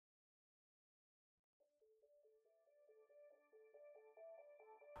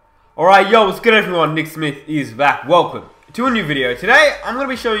Alright, yo, what's good everyone? NickSmith is back. Welcome to a new video. Today, I'm going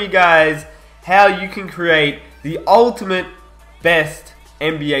to be showing you guys how you can create the ultimate best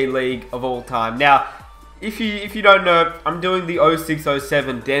NBA league of all time. Now, if you don't know, I'm doing the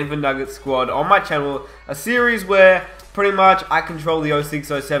 06-07 Denver Nuggets squad on my channel. A series where pretty much I control the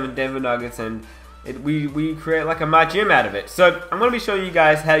 06-07 Denver Nuggets and we create like a my gym out of it. So, I'm going to be showing you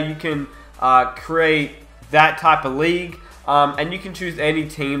guys how you can create that type of league. And you can choose any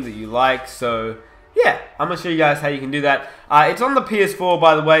team that you like. So yeah, I'm gonna show you guys how you can do that. It's on the PS4,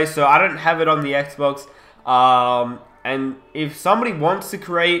 by the way, so I don't have it on the Xbox. And if somebody wants to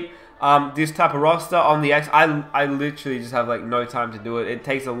create this type of roster on the X, I literally just have like no time to do it. It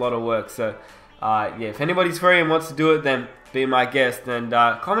takes a lot of work. So yeah, if anybody's free and wants to do it, then be my guest. And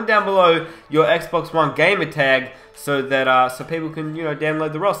comment down below your Xbox One Gamertag so that so people can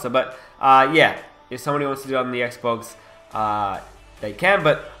download the roster. But yeah, if somebody wants to do it on the Xbox, they can,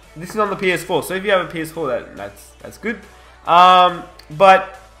 but this is on the PS4, so if you have a PS4, that's good.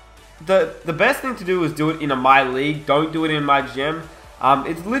 But the best thing to do is do it in a My League. Don't do it in My GM.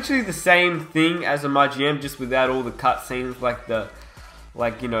 It's literally the same thing as a My GM, just without all the cutscenes, like I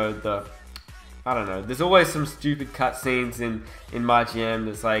don't know. There's always some stupid cutscenes in My GM.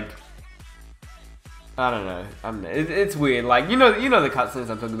 That's like, I don't know. It's weird. Like you know the cutscenes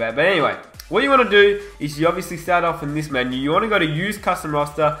I'm talking about. But anyway. What you want to do is you obviously start off in this menu. You want to go to use custom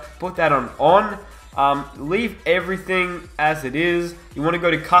roster, put that on. Leave everything as it is. You want to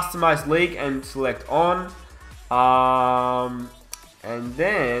go to customize league and select on. And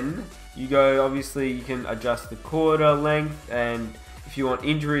then you go, obviously you can adjust the quarter length and if you want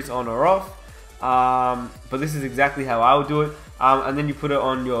injuries on or off. But this is exactly how I would do it. And then you put it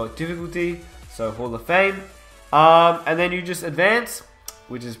on your difficulty, so Hall of Fame. And then you just advance,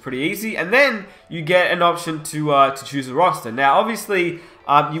 which is pretty easy, and then you get an option to choose a roster. Now, obviously,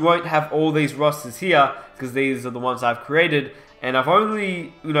 you won't have all these rosters here because these are the ones I've created, and I've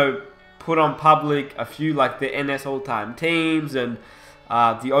only put on public a few like the NS all-time teams and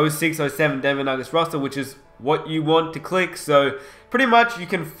the 06-07 Denver Nuggets roster, which is what you want to click. So pretty much you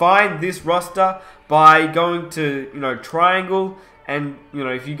can find this roster by going to triangle, and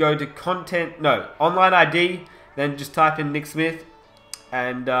if you go to online ID, then just type in NickSmith.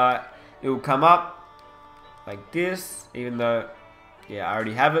 And it will come up like this, even though, yeah, I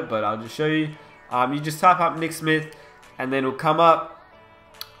already have it, but I'll just show you. You just type up NickSmith, and then it'll come up,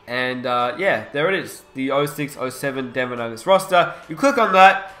 and yeah, there it is, the 06-07 Denver Nuggets roster. You click on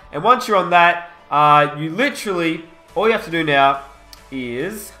that, and once you're on that, you literally, all you have to do now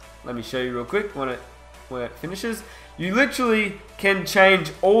is, let me show you real quick when it finishes. You literally can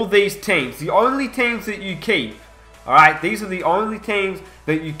change all these teams. The only teams that you keep, alright, these are the only teams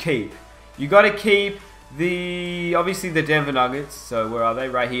that you keep. You got to keep obviously the Denver Nuggets. So where are they?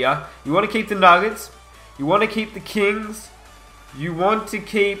 Right here. You want to keep the Nuggets. You want to keep the Kings. You want to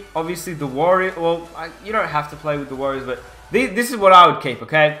keep, obviously, the Warriors. Well, you don't have to play with the Warriors, but this is what I would keep,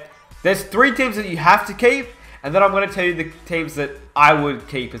 okay? There's 3 teams that you have to keep, and then I'm going to tell you the teams that I would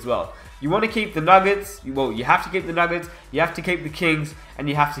keep as well. You want to keep the Nuggets. Well, you have to keep the Nuggets. You have to keep the Kings, and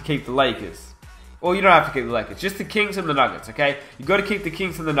you have to keep the Lakers. Well, you don't have to keep the Lakers, just the Kings and the Nuggets, okay? You got to keep the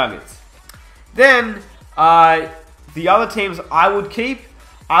Kings and the Nuggets. Then, the other teams I would keep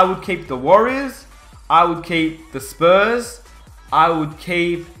the Warriors, I would keep the Spurs, I would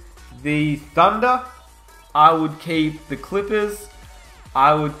keep the Thunder, I would keep the Clippers,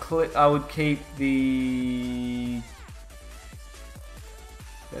 I would keep the...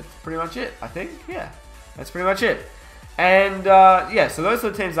 That's pretty much it, I think. Yeah, that's pretty much it. And yeah, so those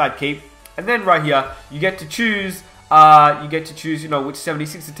are the teams I'd keep. And then right here, you get to choose, which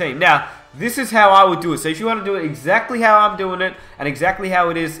 76er team. Now, this is how I would do it. So if you want to do it exactly how I'm doing it, and exactly how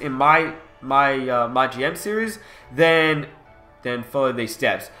it is in my GM series, then follow these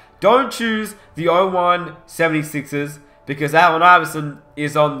steps. Don't choose the 01 76ers, because Allen Iverson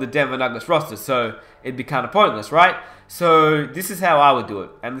is on the Denver Nuggets roster, so it'd be kind of pointless, right? So this is how I would do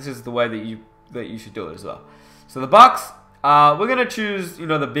it, and this is the way that you should do it as well. So the Bucks, we're gonna choose,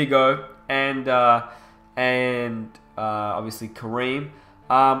 the Big O. And obviously Kareem.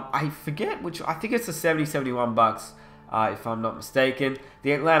 I forget which. I think it's the 70-71 Bucks, if I'm not mistaken.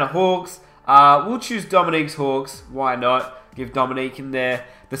 The Atlanta Hawks. We'll choose Dominique's Hawks. Why not? Give Dominique in there.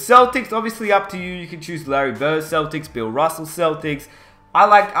 The Celtics, obviously up to you. You can choose Larry Bird Celtics, Bill Russell Celtics. I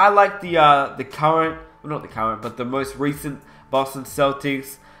like the current, well, not the current, but the most recent Boston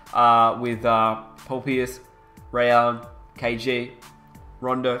Celtics with Paul Pierce, Ray Allen, KG,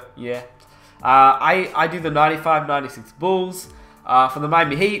 Rondo. Yeah. I do the 95-96 Bulls. For the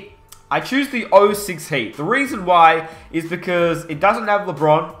Miami Heat, I choose the 06 Heat. The reason why is because it doesn't have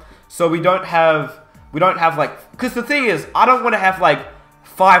LeBron, so we don't have like, because the thing is, I don't want to have like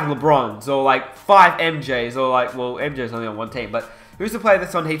 5 LeBrons or like 5 MJs or like, well, MJ's only on one team, but who's the player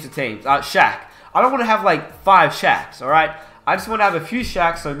that's on heaps of teams? Shaq. I don't want to have like 5 Shaqs, alright? I just want to have a few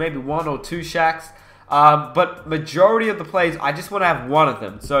Shaqs, so maybe 1 or 2 Shaqs. But majority of the plays, I just want to have one of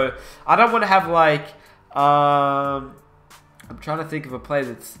them. So I don't want to have like, I'm trying to think of a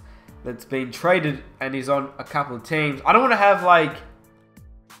player that's been traded and he's on a couple of teams. I don't want to have like,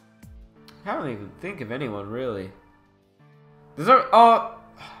 I can't even think of anyone really. There's no, oh,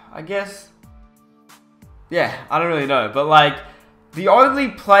 I guess, yeah, I don't really know. But like, the only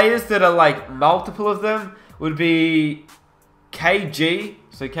players that are like multiple of them would be KG,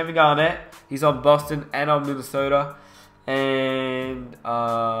 so Kevin Garnett. He's on Boston and on Minnesota. And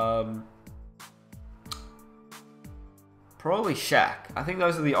probably Shaq. I think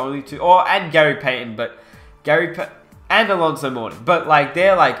those are the only 2. Oh, and Gary Payton, but and Alonzo Mourning. But like,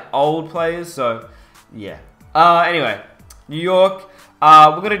 they're like old players, so yeah. Anyway, New York.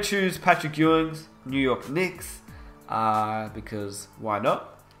 We're going to choose Patrick Ewing's New York Knicks. Because why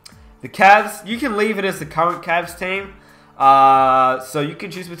not? The Cavs, you can leave it as the current Cavs team. So you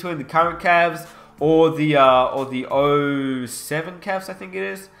can choose between the current Cavs or the 07 Cavs, I think it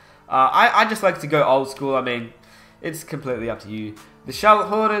is. I just like to go old school. I mean, it's completely up to you. The Charlotte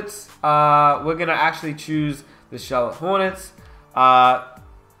Hornets, we're going to actually choose the Charlotte Hornets.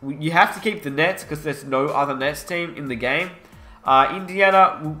 You have to keep the Nets because there's no other Nets team in the game.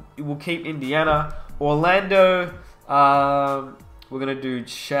 Indiana, we'll keep Indiana. Orlando, we're going to do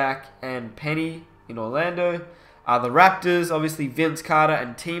Shaq and Penny in Orlando. The Raptors, obviously Vince Carter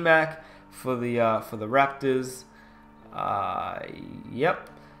and T-Mac for the Raptors. Yep.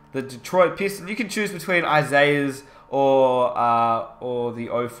 The Detroit Pistons, you can choose between Isaiah's or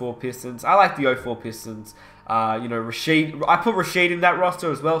the 04 Pistons. I like the 04 Pistons. You know, Rasheed. I put Rasheed in that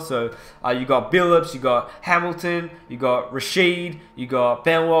roster as well. So you got Billups, you got Hamilton, you got Rasheed, you got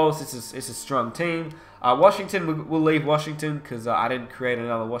Ben Wallace. It's a strong team. Washington, we'll leave Washington because I didn't create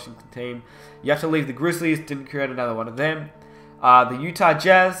another Washington team. You have to leave the Grizzlies, didn't create another one of them. The Utah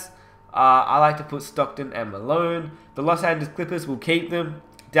Jazz, I like to put Stockton and Malone. The Los Angeles Clippers, we'll keep them.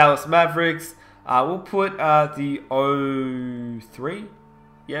 Dallas Mavericks, we'll put the 03.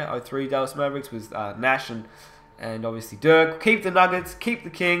 Yeah, 03 Dallas Mavericks with Nash and obviously Dirk. Keep the Nuggets, keep the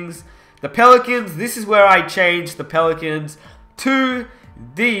Kings. The Pelicans, this is where I changed the Pelicans to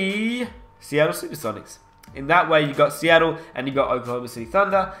the Seattle Supersonics. In that way, you got Seattle and you got Oklahoma City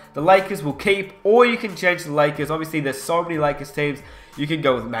Thunder. The Lakers will keep, or you can change the Lakers. Obviously, there's so many Lakers teams. You can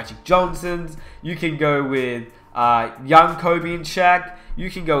go with Magic Johnson's. You can go with young Kobe and Shaq. You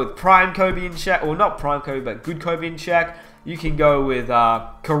can go with prime Kobe and Shaq, or not prime Kobe, but good Kobe and Shaq. You can go with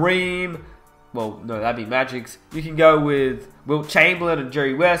Kareem. Well, no, that'd be Magic's. You can go with Wilt Chamberlain and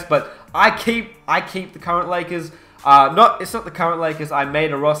Jerry West. But I keep the current Lakers. It's not the current Lakers. I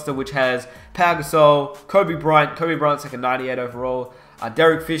made a roster which has Pau Gasol, Kobe Bryant. Kobe Bryant's like a 98 overall.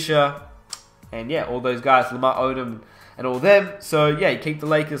 Derek Fisher, and yeah, all those guys, Lamar Odom, and all them. So yeah, you keep the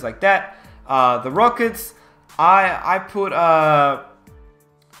Lakers like that. The Rockets, I put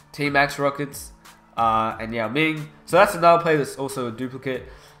T-Max Rockets and Yao Ming. So that's another player that's also a duplicate.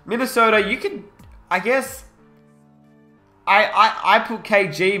 Minnesota, you can, I guess, I put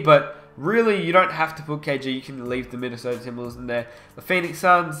KG, but really, you don't have to put KG. You can leave the Minnesota Timberwolves in there. The Phoenix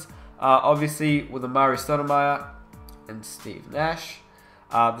Suns, obviously, with Amari Stoudemire and Steve Nash.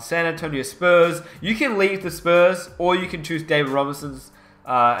 The San Antonio Spurs, you can leave the Spurs, or you can choose David Robinson's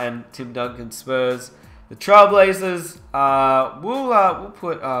and Tim Duncan's Spurs. The Trailblazers, we'll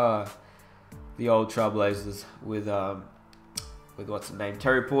put the old Trailblazers with what's the name?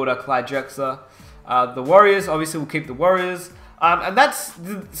 Terry Porter, Clyde Drexler. The Warriors, obviously, we'll keep the Warriors. And that's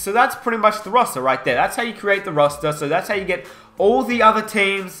pretty much the roster right there. That's how you create the roster. So that's how you get all the other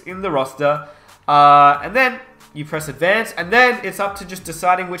teams in the roster. And then you press advance, and then it's up to just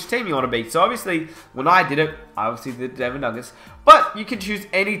deciding which team you want to be. So obviously, when I did it, I obviously did the Denver Nuggets. But you can choose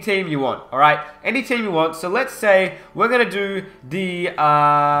any team you want, alright? Any team you want. So let's say we're going to do the,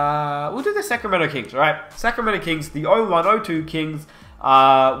 we'll do the Sacramento Kings, alright? Sacramento Kings, the 01-02 Kings,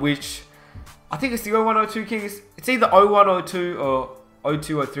 which I think it's the 01-02 Kings. It's either 01-02 or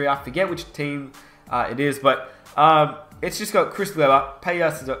 02-03. I forget which team it is, but it's just got Chris Webber,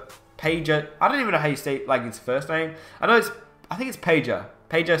 Pager. I don't even know how you say like his first name. I think it's Pager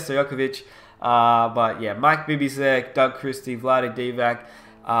Stojakovic. But yeah, Mike Bibizek, Doug Christie, Vlade Divac,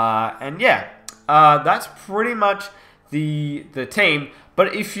 and yeah, that's pretty much the team.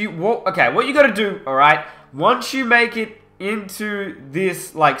 But if you what you got to do, all right? Once you make it into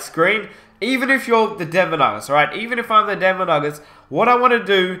this like screen, even if you're the Denver Nuggets, alright? Even if I'm the Denver Nuggets, what I want to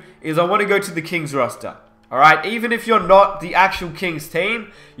do is I want to go to the Kings roster. Alright? Even if you're not the actual Kings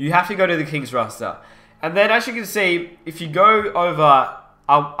team, you have to go to the Kings roster. And then as you can see, if you go over,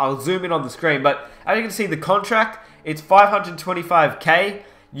 I'll zoom in on the screen, but as you can see the contract, it's 525k.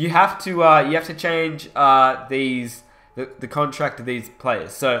 You have to change the contract of these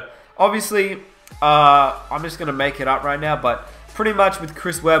players. So obviously, I'm just gonna make it up right now, but pretty much with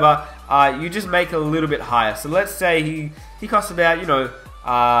Chris Webber, you just make it a little bit higher. So let's say he costs about, you know,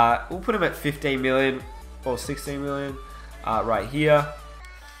 we'll put him at 15 million or 16 million right here.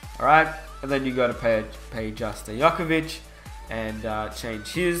 All right, and then you got to pay Justin Jokovic and change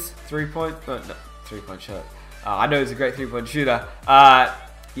his three-point shot. I know he's a great three-point shooter.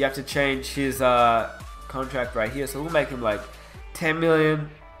 You have to change his contract right here. So we'll make him like 10 million,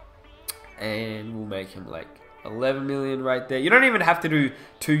 and we'll make him like 11 million right there. You don't even have to do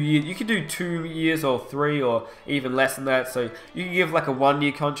 2 years. You can do 2 years or 3 or even less than that. So you can give like a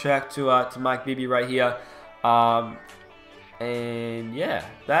 1-year contract to Mike Bibby right here. And yeah,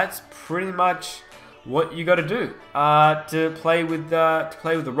 that's pretty much what you got to do to play with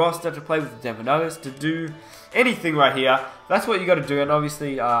the roster, to play with the Denver Nuggets, to do anything right here. That's what you got to do. And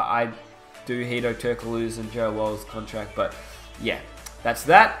obviously, I do Hito Turkoglu's and Joe Wall's contract, but yeah, that's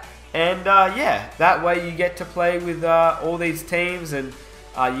that. And yeah, that way you get to play with all these teams, and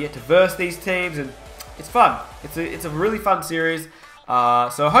you get to verse these teams, and it's fun. It's a really fun series. So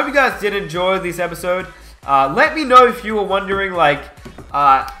I hope you guys did enjoy this episode. Let me know if you were wondering like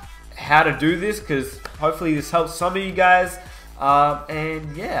how to do this, because hopefully this helps some of you guys.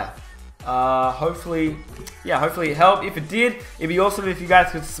 And yeah, hopefully it helped. If it did, it'd be awesome if you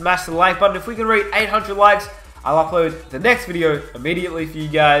guys could smash the like button. If we can reach 800 likes, I'll upload the next video immediately for you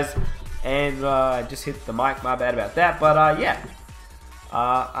guys. And just hit the mic, my bad about that. But yeah,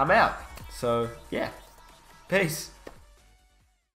 I'm out. So yeah, peace.